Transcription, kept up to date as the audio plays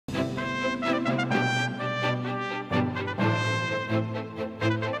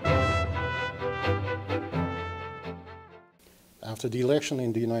After the election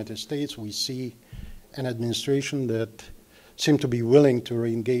in the United States, we see an administration that seemed to be willing to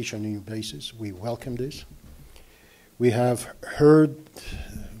re-engage on a new basis. We welcome this. We have heard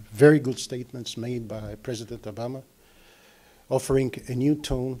very good statements made by President Obama offering a new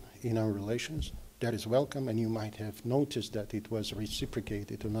tone in our relations. That is welcome, and you might have noticed that it was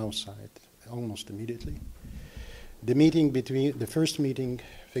reciprocated on our side almost immediately. The first meeting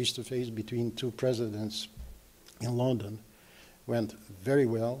face-to-face between two presidents in London went very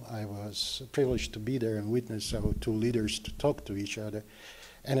well. I was privileged to be there and witness our two leaders to talk to each other,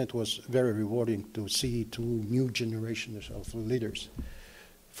 and it was very rewarding to see two new generations of leaders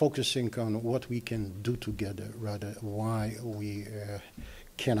focusing on what we can do together, rather why we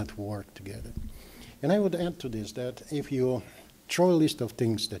cannot work together. And I would add to this that if you draw a list of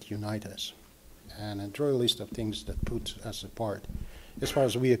things that unite us and draw a list of things that put us apart, as far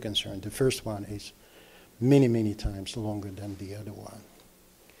as we are concerned, the first one is many, many times longer than the other one.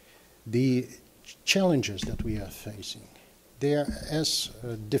 The challenges that we are facing, they are as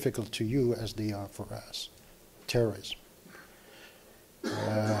difficult to you as they are for us. Terrorism,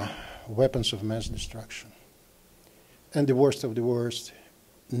 weapons of mass destruction, and the worst of the worst,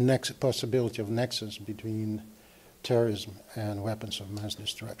 possibility of nexus between terrorism and weapons of mass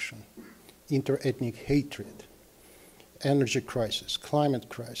destruction, inter-ethnic hatred, energy crisis, climate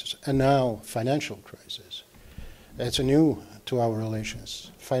crisis, and now financial crisis. It's new to our relations.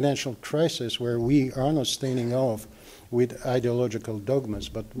 Financial crisis where we are not standing off with ideological dogmas,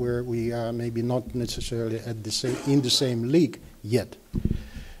 but where we are maybe not necessarily in the same league yet,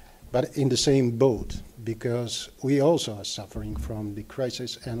 but in the same boat, because we also are suffering from the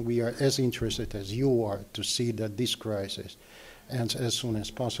crisis, and we are as interested as you are to see that this crisis ends as soon as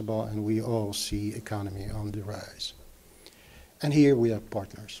possible, and we all see economy on the rise. And here we are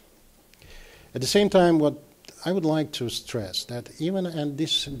partners. At the same time, what I would like to stress that even at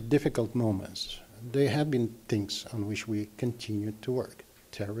these difficult moments, there have been things on which we continue to work.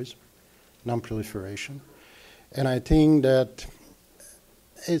 Terrorism, non-proliferation. And I think that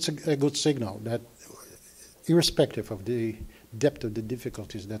it's a good signal that irrespective of the depth of the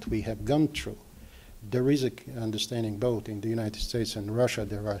difficulties that we have gone through, there is an understanding both in the United States and Russia.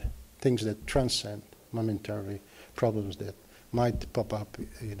 There are things that transcend momentarily problems that might pop up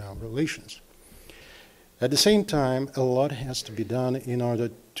in our relations. At the same time, a lot has to be done in order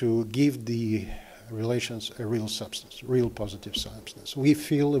to give the relations a real substance, real positive substance. We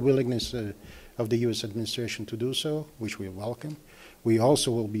feel the willingness of the US administration to do so, which we welcome. We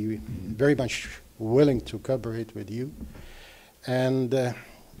also will be very much willing to cooperate with you. And the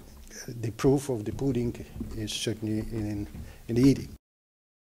proof of the pudding is certainly in the eating.